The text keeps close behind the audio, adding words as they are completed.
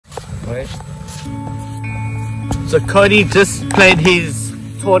Wait. So Cody just played his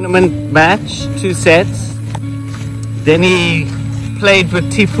tournament match, 2 sets. Then he played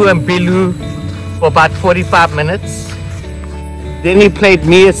with Tifu and Bilu for about 45 minutes. Then he played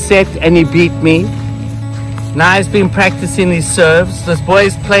me a set and he beat me. Now he's been practicing his serves. This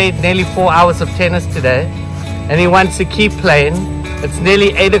boy's played nearly 4 hours of tennis today and he wants to keep playing. It's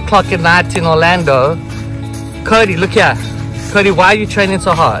nearly 8 o'clock at night in Orlando. Cody, look here. Cody, why are you training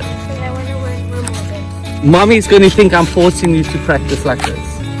so hard? Because I want to win Wimbledon. Mommy's going to think I'm forcing you to practice like this.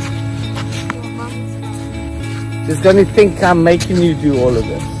 She's going to think I'm making you do all of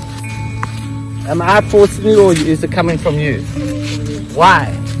this. Am I forcing you or is it coming from you? Why?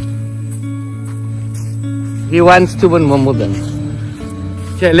 He wants to win Wimbledon.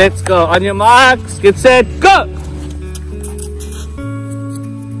 Okay, let's go. On your marks, get set, go!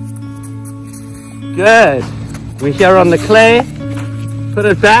 Good. We're here on the clay. Put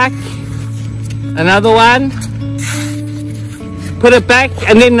it back. Another one. Put it back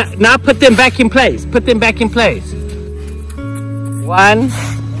and then now put them back in place. Put them back in place. 1.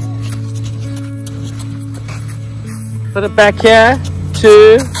 Put it back here.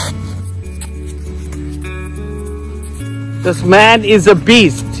 2. This man is a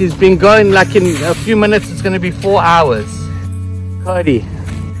beast. He's been going like in a few minutes. It's going to be 4 hours. Cody,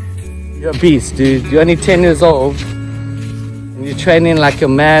 you're a beast, dude. You're only 10 years old. And you're training like a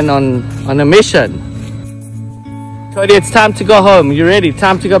man on a mission. Cody, it's time to go home. You ready?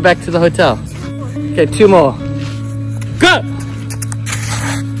 Time to go back to the hotel. Okay, 2 more. Go!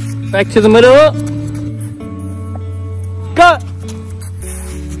 Back to the middle. Go!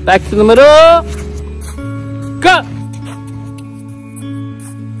 Back to the middle. Go!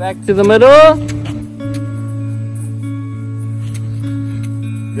 Back to the middle.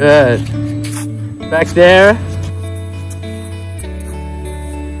 Good. Back there.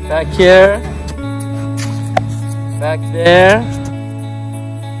 Back here. Back there.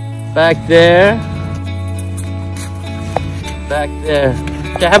 Back there. Back there.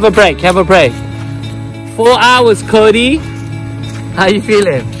 Okay, have a break. Have a break. 4 hours, Cody. How you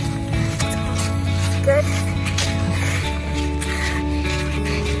feeling? Good.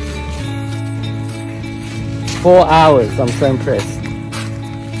 Four hours. I'm so impressed.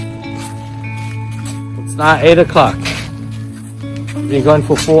 It's now 8 o'clock. Been going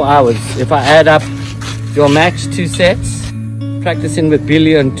for 4 hours. If I add up your match, 2 sets, practicing with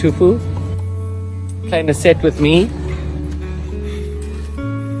Billy and Tufu, playing a set with me,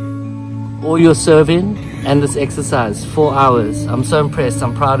 all your serving, and this exercise, 4 hours. I'm so impressed.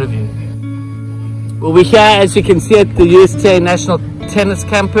 I'm proud of you. Well, we're here, as you can see, at the USTA National Tennis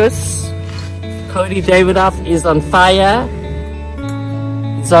Campus. Cody Davidoff is on fire.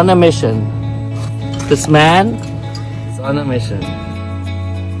 He's on a mission. This man is on a mission.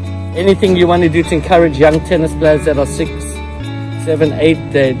 Anything you want to do to encourage young tennis players that are 6, 7,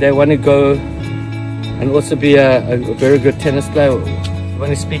 8, they want to go and also be a very good tennis player? You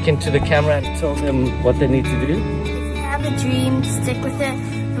want to speak into the camera and tell them what they need to do? If you have a dream, stick with it.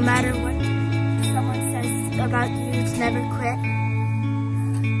 No matter what someone says about you, just never quit.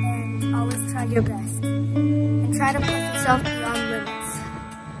 And always try your best. And try to push yourself beyond limits.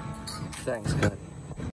 Thanks, God.